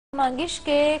માંગીશ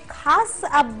કે ખાસ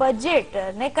આ બજેટ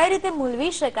ને કઈ રીતે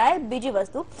મૂલવી શકાય બીજી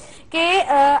વસ્તુ કે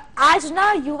આજના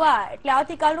યુવા એટલે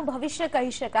આવતીકાલનું ભવિષ્ય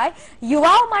કહી શકાય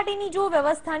યુવાઓ માટેની જો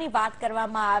વ્યવસ્થાની વાત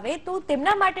કરવામાં આવે તો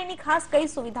તેમના માટેની ખાસ કઈ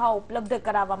સુવિધાઓ ઉપલબ્ધ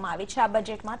કરાવવામાં આવી છે આ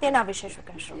બજેટમાં તેના વિશે શું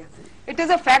કહેશો? ઇટ ઇઝ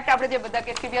અ ફેક્ટ આપણે જે બધા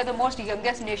કે we are the most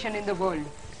youngest nation in the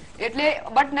world એટલે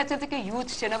બટ નેચરલી કે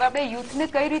યુથ છે ને હવે આપણે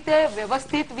યુથને કઈ રીતે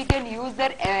વ્યવસ્થિત we can use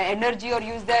there energy or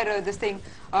use there this thing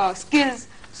skills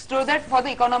so that for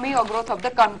the economy or growth of the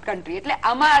country એટલે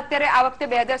આમાં અત્યારે આ વખતે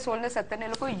 2016 ને 17 ને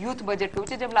લોકો યુથ બજેટ કર્યું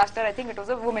છે જેમ last year I think it was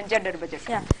a women gender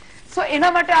budget સો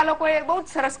એના માટે આ લોકોએ બહુ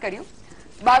સરસ કર્યું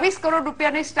 22 કરોડ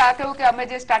રૂપિયાની સ્ટાર્ટ એવું કે અમે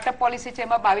જે સ્ટાર્ટઅપ પોલિસી છે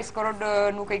એમાં 22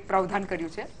 કરોડનું કંઈક પ્રાવધાન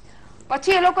કર્યું છે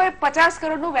પછી એ લોકોએ 50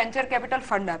 કરોડનું વેન્ચર કેપિટલ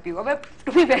ફંડ આપ્યું હવે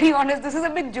two be very honest this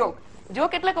is a big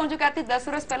joke એટલે કહું છું કે આજથી 10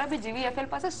 વર્ષ પહેલા બી જીવીએફએલ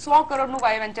પાસે 100 કરોડનું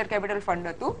વેન્ચર કેપિટલ ફંડ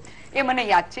હતું એ મને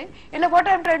યાદ છે એટલે what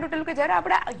I M trying to tell કે જ્યારે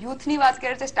આપણે યુથની વાત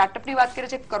કરીએ છીએ સ્ટાર્ટઅપની વાત કરીએ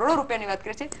છીએ કરોડો રૂપિયાની વાત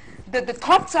કરીએ છીએ the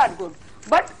thoughts are good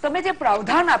but તમે જે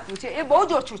પ્રાવધાન આપ્યું છે એ બહુ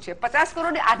જ ઓછું છે 50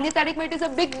 કરોડ આજની તારીખમાં it is a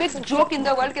big joke in the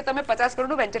world કે તમે 50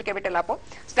 કરોડનું વેન્ચર કેપિટલ આપો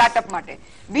સ્ટાર્ટઅપ માટે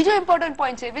બીજો ઇમ્પોર્ટન્ટ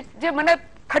પોઈન્ટ છે જે મને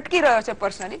ખટકી રહ્યો છે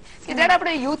પર્સનલી કે જ્યારે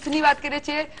આપણે યુથની વાત કરીએ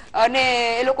છીએ અને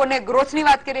એ લોકોને ગ્રોથની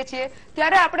વાત કરીએ છીએ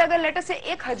ત્યારે આપણે અગર લેટ અસ સે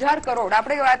 1000 કરોડ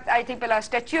આપણે આઈ થિંક પેલા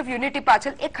સ્ટેચ્યુ ઓફ યુનિટી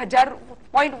પાછળ 1000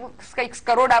 પોઈન્ટ કંઈક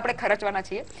કરોડ આપણે ખર્ચવાના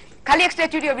છીએ ખાલી એક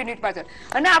સ્ટેચ્યુ ઓફ યુનિટી પાછળ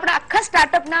અને આપણે આખા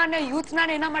સ્ટાર્ટઅપના અને યુથના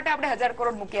ને એના માટે આપણે 1000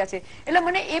 કરોડ મૂક્યા છે એટલે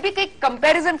મને એ બી કંઈક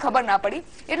કમ્પેરિઝન ખબર ના પડી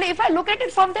એટલે if I look at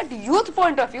it from that youth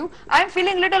point of view I M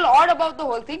feeling little odd about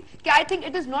the hall thing કે I think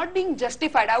it is not being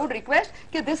justified I would request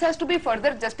કે this has two B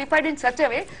further justified in such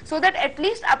a way so that at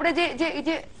least આપણે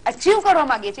જે achieve કરવા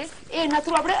માંગીએ છીએ એ એના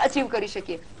through આપણે achieve કરી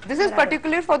શકીએ this is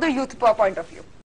particular for the youth point of view